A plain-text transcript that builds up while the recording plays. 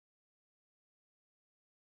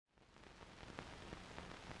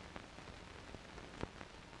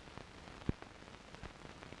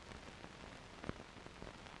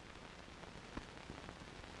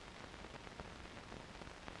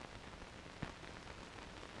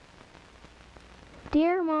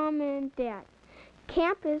Dear Mom and Dad,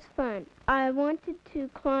 camp is fun. I wanted to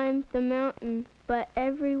climb the mountain, but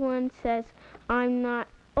everyone says I'm not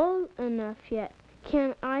old enough yet.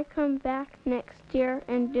 Can I come back next year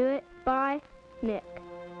and do it? Bye, Nick.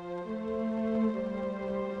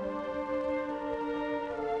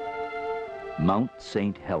 Mount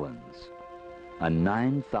St. Helens, a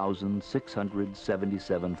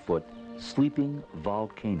 9,677-foot sleeping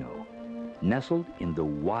volcano nestled in the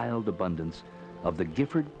wild abundance of the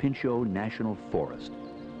Gifford-Pinchot National Forest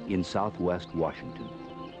in southwest Washington.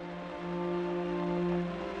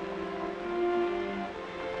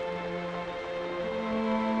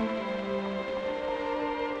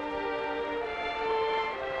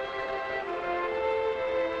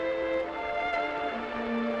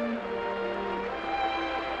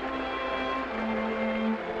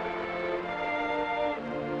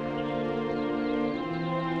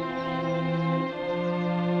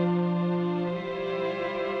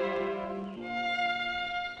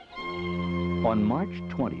 On March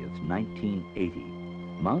 20th, 1980,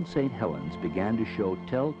 Mount St. Helens began to show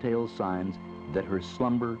telltale signs that her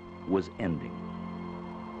slumber was ending.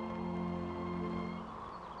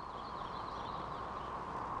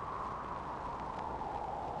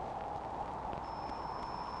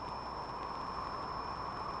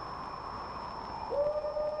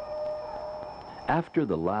 After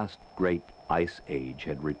the last great ice age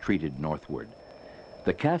had retreated northward,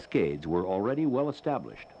 the Cascades were already well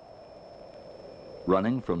established,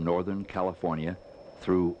 running from northern California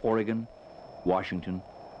through Oregon, Washington,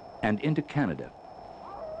 and into Canada.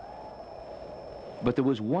 But there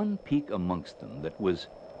was one peak amongst them that was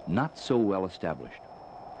not so well established.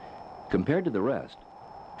 Compared to the rest,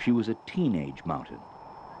 she was a teenage mountain,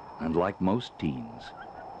 and like most teens,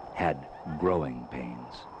 had growing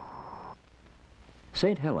pains.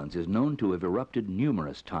 St. Helens is known to have erupted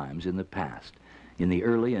numerous times in the past. In the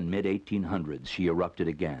early and mid-1800s, she erupted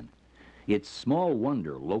again. It's small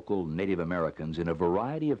wonder local Native Americans in a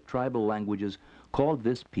variety of tribal languages called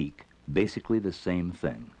this peak basically the same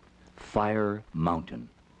thing, Fire Mountain.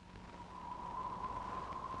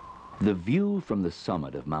 The view from the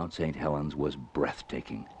summit of Mount St. Helens was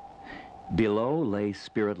breathtaking. Below lay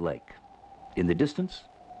Spirit Lake. In the distance,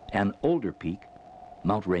 an older peak,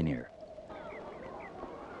 Mount Rainier.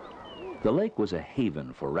 The lake was a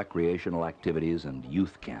haven for recreational activities and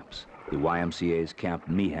youth camps, the YMCA's Camp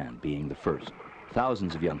Meehan being the first.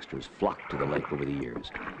 Thousands of youngsters flocked to the lake over the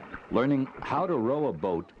years, learning how to row a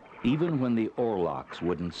boat even when the oarlocks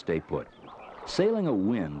wouldn't stay put, sailing a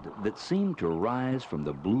wind that seemed to rise from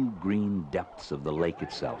the blue-green depths of the lake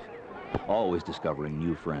itself, always discovering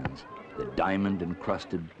new friends, the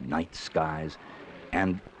diamond-encrusted night skies,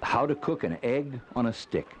 and how to cook an egg on a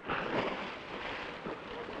stick.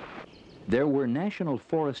 There were National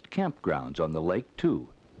Forest campgrounds on the lake, too.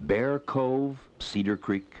 Bear Cove, Cedar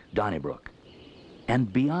Creek, Donnybrook.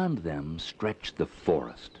 And beyond them stretched the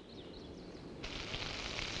forest.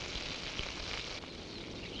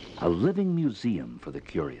 A living museum for the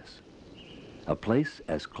curious. A place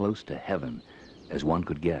as close to heaven as one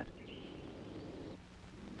could get.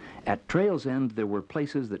 At Trail's End, there were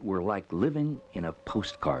places that were like living in a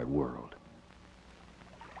postcard world.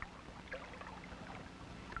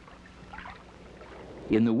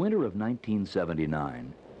 In the winter of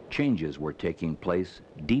 1979, changes were taking place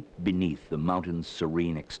deep beneath the mountain's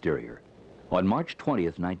serene exterior. On March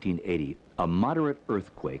 20th, 1980, a moderate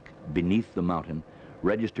earthquake beneath the mountain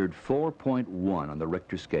registered 4.1 on the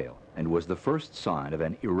Richter scale and was the first sign of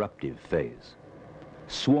an eruptive phase.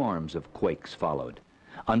 Swarms of quakes followed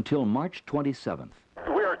until March 27th.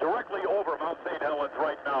 We are directly over Mount St. Helens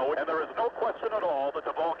right now, and there is no question at all that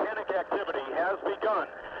the volcanic activity has begun.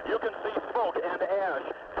 You can see smoke and ash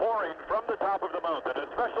pouring from the top of the mountain,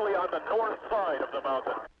 especially on the north side of the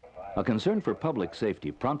mountain. A concern for public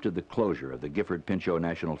safety prompted the closure of the Gifford-Pinchot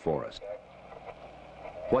National Forest.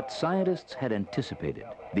 What scientists had anticipated,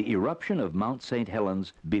 the eruption of Mount St.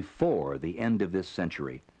 Helens before the end of this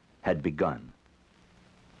century, had begun.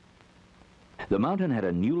 The mountain had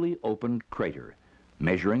a newly opened crater,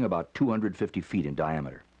 measuring about 250 feet in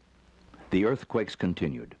diameter. The earthquakes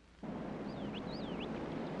continued.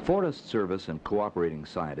 Forest Service and cooperating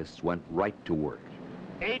scientists went right to work.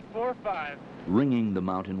 845. Ringing the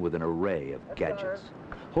mountain with an array of gadgets,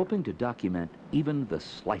 hoping to document even the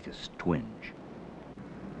slightest twinge.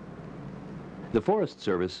 The Forest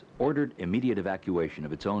Service ordered immediate evacuation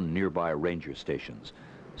of its own nearby ranger stations,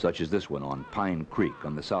 such as this one on Pine Creek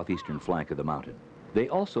on the southeastern flank of the mountain. They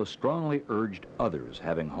also strongly urged others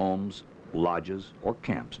having homes, lodges, or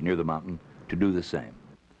camps near the mountain to do the same.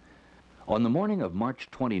 On the morning of March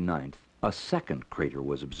 29th, a second crater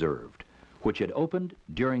was observed, which had opened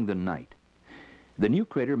during the night. The new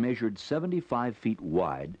crater measured 75 feet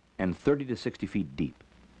wide and 30 to 60 feet deep.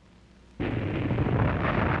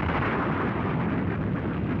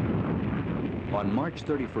 On March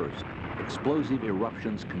 31st, explosive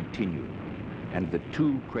eruptions continued, and the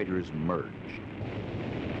two craters merged.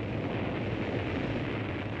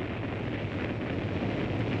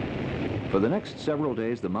 For the next several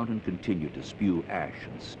days, the mountain continued to spew ash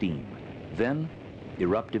and steam. Then,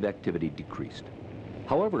 eruptive activity decreased.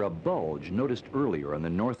 However, a bulge noticed earlier on the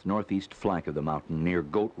north-northeast flank of the mountain near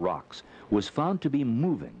Goat Rocks was found to be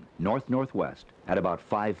moving north-northwest at about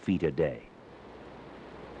 5 feet a day.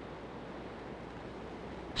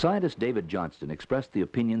 Scientist David Johnston expressed the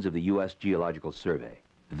opinions of the U.S. Geological Survey.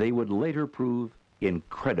 They would later prove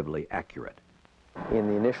incredibly accurate. In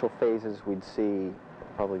the initial phases, we'd see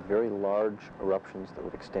probably very large eruptions that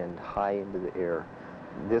would extend high into the air.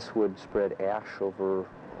 This would spread ash over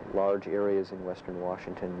large areas in western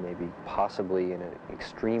Washington, maybe possibly in an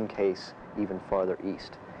extreme case even farther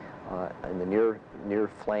east. In the near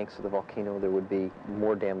flanks of the volcano, there would be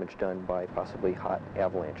more damage done by possibly hot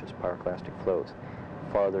avalanches, pyroclastic flows.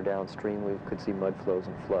 Farther downstream, we could see mud flows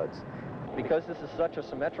and floods. Because this is such a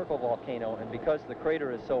symmetrical volcano and because the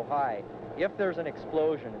crater is so high, if there's an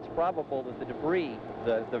explosion, it's probable that the debris,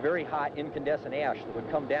 the very hot incandescent ash that would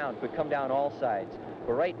come down, could come down all sides.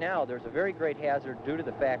 But right now, there's a very great hazard due to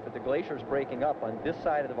the fact that the glacier is breaking up on this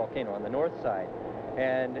side of the volcano, on the north side,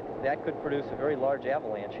 and that could produce a very large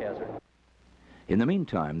avalanche hazard. In the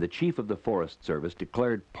meantime, the chief of the Forest Service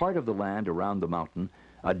declared part of the land around the mountain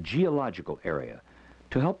a geological area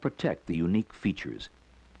to help protect the unique features.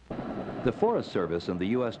 The Forest Service and the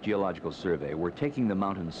U.S. Geological Survey were taking the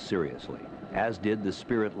mountains seriously, as did the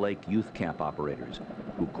Spirit Lake Youth Camp operators,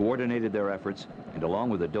 who coordinated their efforts and, along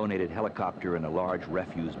with a donated helicopter and a large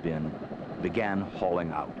refuse bin, began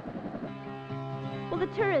hauling out. Well, the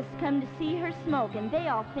tourists come to see her smoke, and they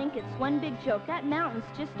all think it's one big joke. That mountain's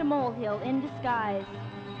just a molehill in disguise.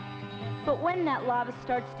 But when that lava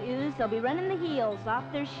starts to ooze, they'll be running the heels off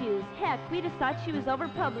their shoes. Heck, we just thought she was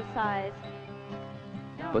over-publicized.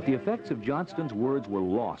 But the effects of Johnston's words were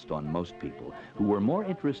lost on most people, who were more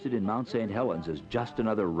interested in Mount St. Helens as just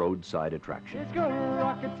another roadside attraction. It's gonna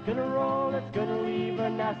rock, it's gonna roll, it's gonna leave a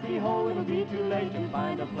nasty hole. It'll be too late to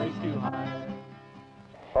find a place to hide.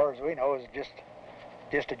 As far as we know, it's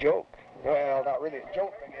just a joke. Well, not really a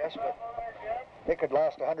joke, I guess, but it could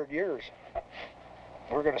last 100 years.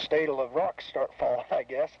 We're gonna stay till the rocks start falling, I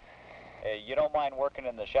guess. You don't mind working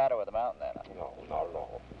in the shadow of the mountain, then? No, not at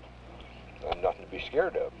all. There's nothing to be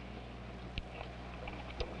scared of.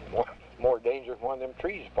 More danger from one of them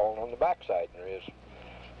trees falling on the backside than there is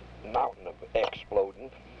a mountain of exploding.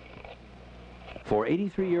 For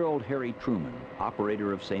 83-year-old Harry Truman,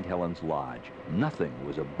 operator of St. Helens Lodge, nothing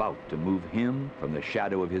was about to move him from the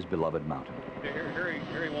shadow of his beloved mountain.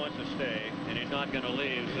 Harry wants to stay, and he's not going to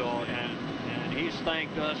leave, so, and he's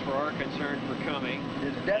thanked us for our concern for coming.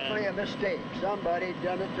 It's definitely a mistake. Somebody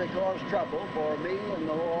done it to cause trouble for me and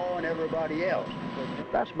the law and everybody else.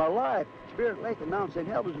 That's my life. Spirit Lake and Mount St.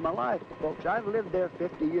 Helens is my life, folks. I've lived there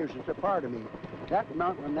 50 years. It's a part of me. That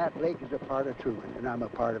mountain and that lake is a part of Truman, and I'm a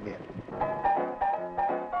part of it.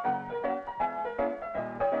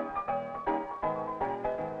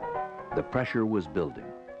 The pressure was building,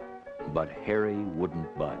 but Harry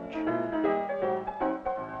wouldn't budge.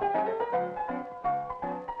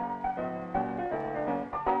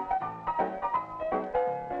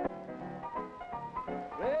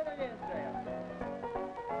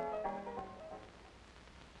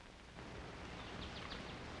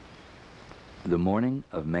 The morning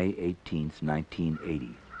of May 18th,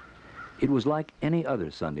 1980. It was like any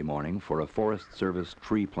other Sunday morning for a Forest Service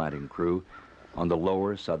tree planting crew on the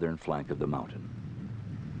lower southern flank of the mountain,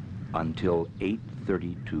 until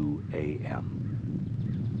 8:32 a.m.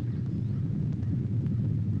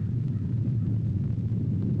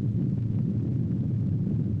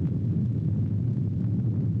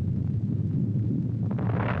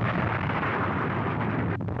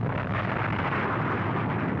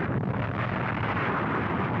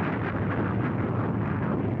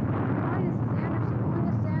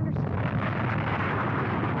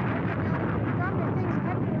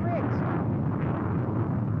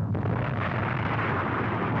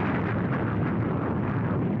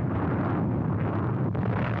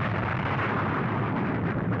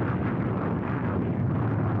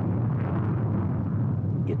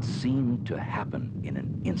 It seemed to happen in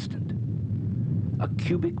an instant. A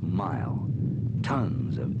cubic mile,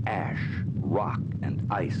 tons of ash, rock, and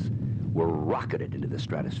ice were rocketed into the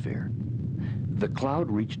stratosphere. The cloud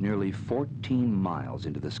reached nearly 14 miles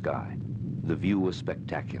into the sky. the view was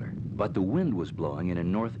spectacular, but the wind was blowing in a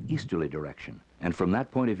northeasterly direction, and from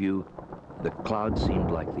that point of view, the clouds seemed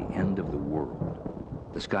like the end of the world.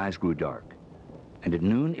 The skies grew dark, and at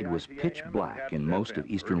noon it was pitch black in most of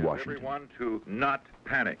eastern Washington. Everyone to not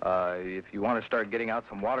panic. If you want to start getting out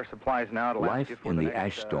some water supplies now to Life in the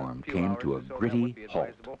ash storm came to a gritty halt.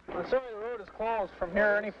 I'm sorry, the road is closed from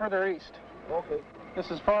here any further east. Okay. This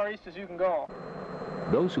is as far east as you can go.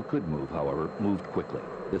 Those who could move, however, moved quickly.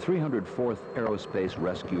 The 304th Aerospace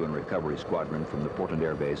Rescue and Recovery Squadron from the Portland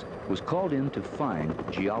Air Base was called in to find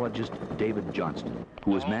geologist David Johnston,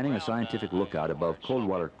 who was manning a scientific lookout above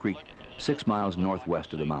Coldwater Creek, 6 miles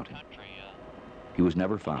northwest of the mountain. He was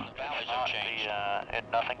never found.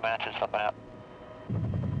 Nothing matches the map.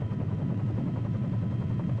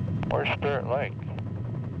 Where's Spirit Lake?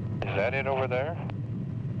 Is that it over there?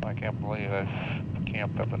 I can't believe I've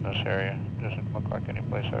camped up in this area. Doesn't look like any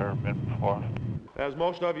place I've ever been before. As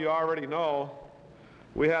most of you already know,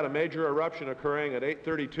 we had a major eruption occurring at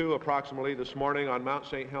 8:32 approximately this morning on Mount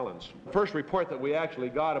St. Helens. The first report that we actually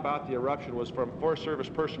got about the eruption was from Forest Service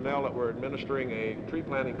personnel that were administering a tree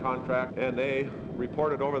planting contract, and they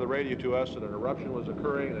reported over the radio to us that an eruption was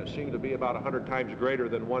occurring, and it seemed to be about 100 times greater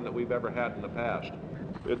than one that we've ever had in the past.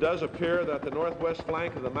 It does appear that the northwest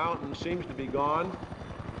flank of the mountain seems to be gone.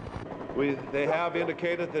 They have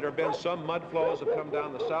indicated that there have been some mud flows that have come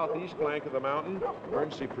down the southeast flank of the mountain.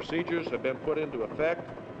 Emergency procedures have been put into effect.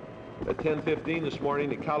 At 10:15 this morning,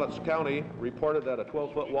 the Cowlitz County reported that a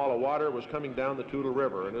 12-foot wall of water was coming down the Toutle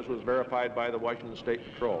River, and this was verified by the Washington State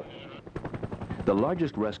Patrol. The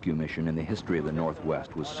largest rescue mission in the history of the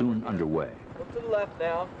Northwest was soon underway. Look to the left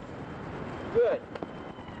now. Good.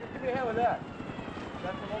 What do you have with that? Is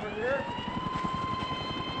that from over here?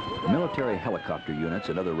 Military helicopter units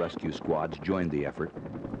and other rescue squads joined the effort,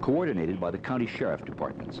 coordinated by the county sheriff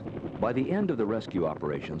departments. By the end of the rescue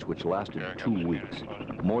operations, which lasted 2 weeks,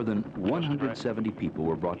 more than 170 people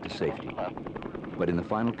were brought to safety. But in the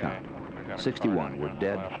final count, 61 were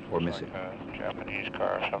dead or missing. Japanese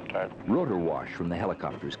car sometime. Rotor wash from the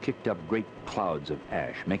helicopters kicked up great clouds of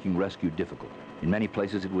ash, making rescue difficult. In many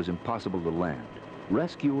places, it was impossible to land.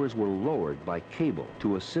 Rescuers were lowered by cable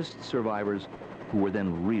to assist survivors who were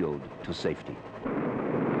then reeled to safety.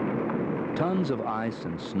 Tons of ice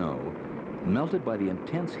and snow, melted by the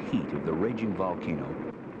intense heat of the raging volcano,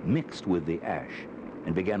 mixed with the ash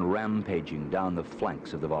and began rampaging down the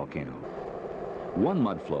flanks of the volcano. One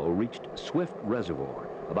mud flow reached Swift Reservoir,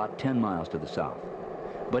 about 10 miles to the south.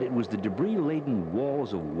 But it was the debris-laden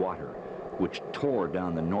walls of water which tore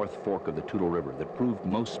down the north fork of the Toutle River that proved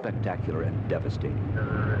most spectacular and devastating.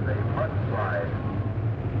 There is a mudslide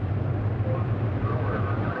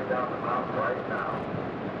down the mountain right now.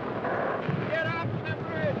 Get off the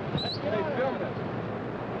bridge! Let's get on filming it.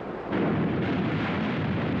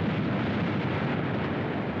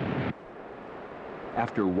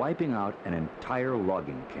 After wiping out an entire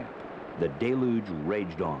logging camp, the deluge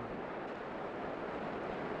raged on.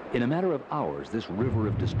 In a matter of hours, this river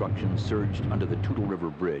of destruction surged under the Toutle River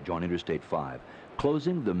Bridge on Interstate 5,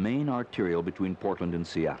 closing the main arterial between Portland and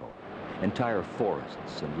Seattle. Entire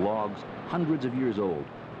forests and logs, hundreds of years old,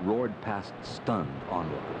 roared past stunned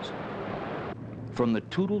onlookers. From the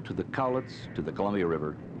Toutle to the Cowlitz to the Columbia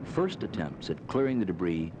River, first attempts at clearing the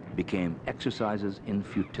debris became exercises in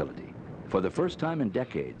futility. For the first time in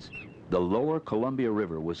decades, the lower Columbia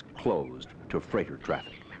River was closed to freighter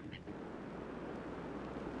traffic.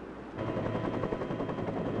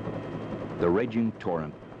 The raging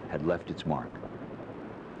torrent had left its mark.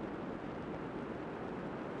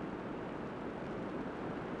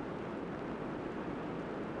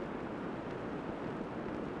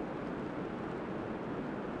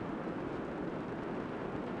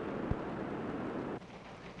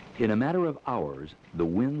 In a matter of hours, the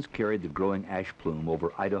winds carried the growing ash plume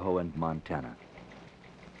over Idaho and Montana.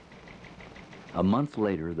 A month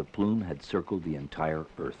later, the plume had circled the entire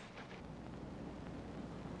Earth.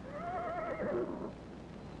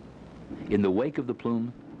 In the wake of the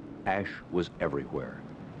plume, ash was everywhere.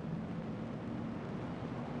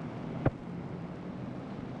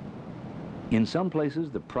 In some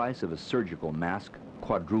places, the price of a surgical mask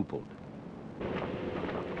quadrupled.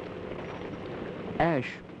 Ash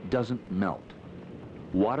doesn't melt.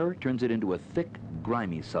 Water turns it into a thick,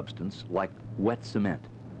 grimy substance like wet cement.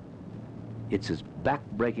 It's as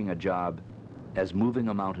back-breaking a job as moving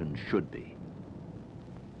a mountain should be.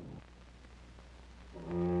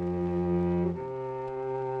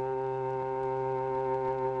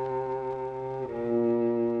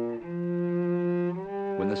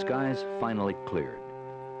 When the skies finally cleared,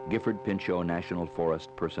 Gifford Pinchot National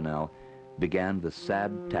Forest personnel began the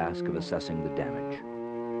sad task of assessing the damage.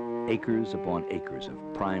 acres upon acres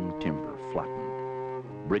of prime timber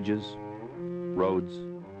flattened. Bridges, roads,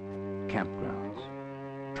 campgrounds,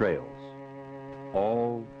 trails,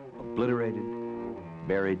 all obliterated,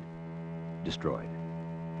 buried, destroyed.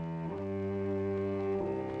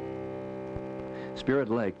 Spirit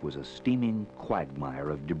Lake was a steaming quagmire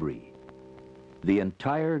of debris. The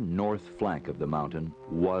entire north flank of the mountain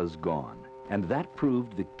was gone, and that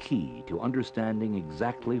proved the key to understanding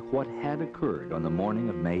exactly what had occurred on the morning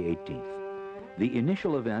of May 18th. The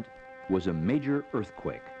initial event was a major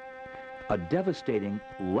earthquake. A devastating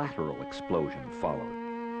lateral explosion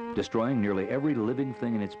followed, destroying nearly every living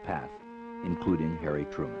thing in its path, including Harry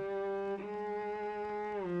Truman.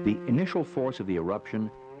 The initial force of the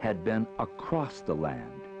eruption had been across the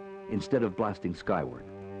land instead of blasting skyward.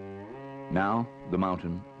 Now, the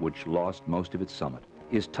mountain, which lost most of its summit,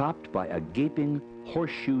 is topped by a gaping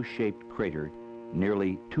horseshoe-shaped crater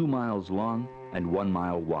nearly 2 miles long and 1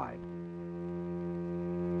 mile wide.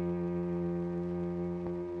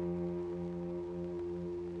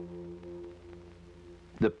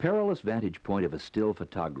 The perilous vantage point of a still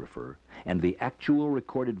photographer and the actual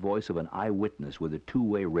recorded voice of an eyewitness with a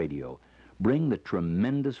two-way radio bring the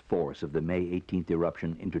tremendous force of the May 18th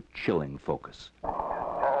eruption into chilling focus. Oh,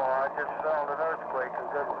 I just felt an earthquake, a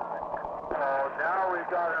good one. Oh, now we've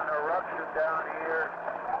got an eruption down here.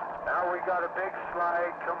 Now we got a big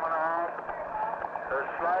slide coming off. The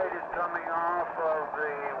slide is coming off of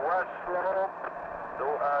the west slope.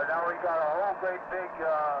 Now we got a whole great big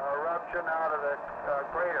eruption out of the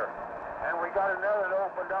crater. And we got another that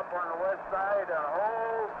opened up on the west side, and the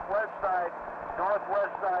whole west side,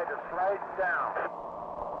 northwest side is sliding down.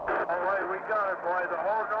 Oh, wait, we got it, boy. The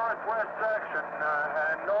whole northwest section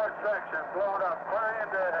and north section blown up,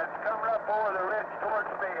 it's coming up over the ridge towards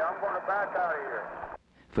me. I'm going to back out of here.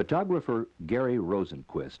 Photographer Gary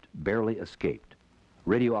Rosenquist barely escaped.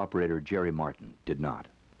 Radio operator Jerry Martin did not.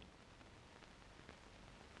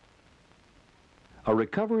 A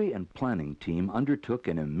recovery and planning team undertook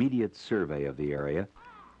an immediate survey of the area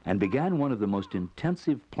and began one of the most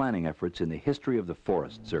intensive planning efforts in the history of the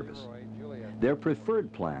Forest Service. Their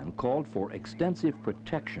preferred plan called for extensive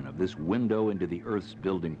protection of this window into the Earth's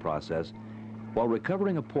building process while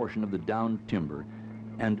recovering a portion of the downed timber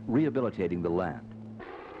and rehabilitating the land.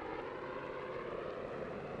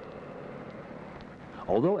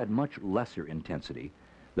 Although at much lesser intensity,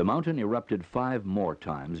 the mountain erupted 5 more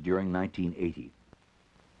times during 1980.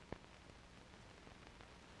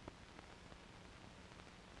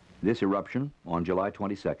 This eruption, on July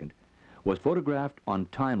 22nd, was photographed on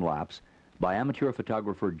time-lapse by amateur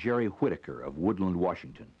photographer Jerry Whitaker of Woodland,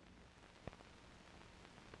 Washington.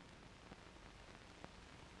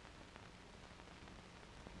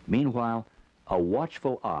 Meanwhile, a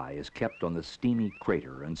watchful eye is kept on the steamy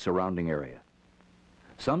crater and surrounding area.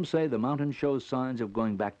 Some say the mountain shows signs of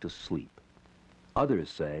going back to sleep.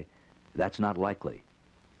 Others say that's not likely,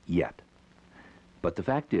 yet. But the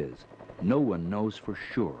fact is, no one knows for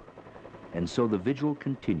sure, and so the vigil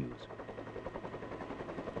continues.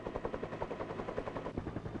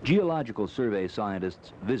 Geological Survey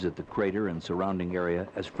scientists visit the crater and surrounding area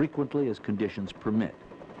as frequently as conditions permit.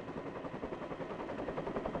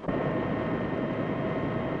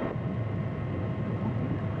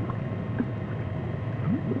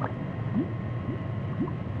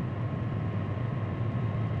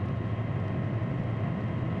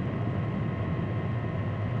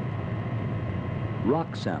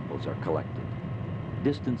 Rock samples are collected.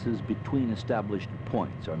 Distances between established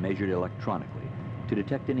points are measured electronically to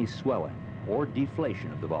detect any swelling or deflation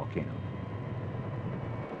of the volcano.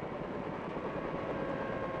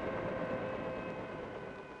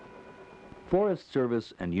 Forest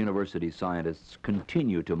Service and university scientists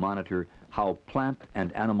continue to monitor how plant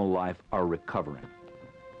and animal life are recovering.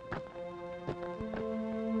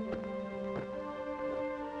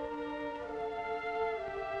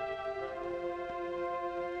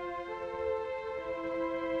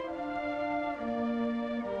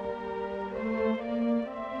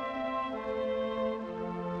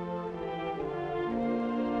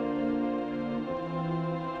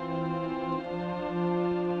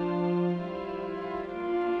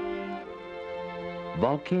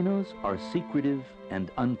 Volcanoes are secretive and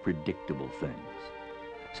unpredictable things.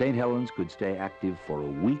 St. Helens could stay active for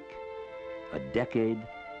a week, a decade,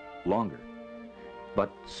 longer.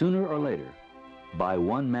 But sooner or later, by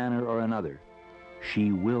one manner or another,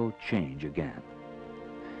 she will change again.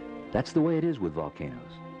 That's the way it is with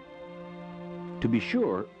volcanoes. To be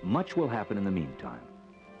sure, much will happen in the meantime.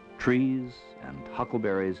 Trees and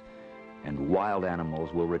huckleberries and wild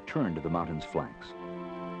animals will return to the mountain's flanks.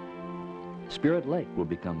 Spirit Lake will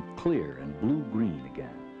become clear and blue-green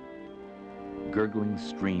again. gurgling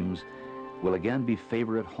streams will again be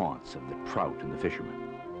favorite haunts of the trout and the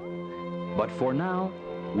fishermen. But for now,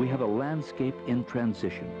 we have a landscape in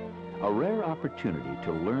transition, a rare opportunity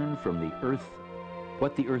to learn from the earth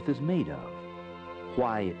what the earth is made of,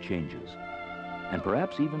 why it changes, and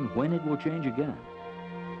perhaps even when it will change again.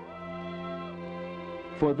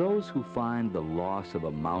 For those who find the loss of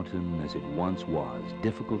a mountain as it once was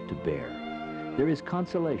difficult to bear, there is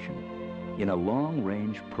consolation in a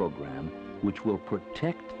long-range program which will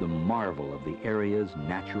protect the marvel of the area's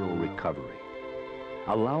natural recovery,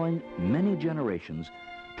 allowing many generations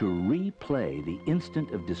to replay the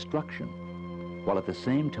instant of destruction, while at the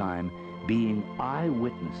same time being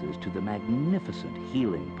eyewitnesses to the magnificent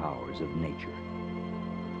healing powers of nature.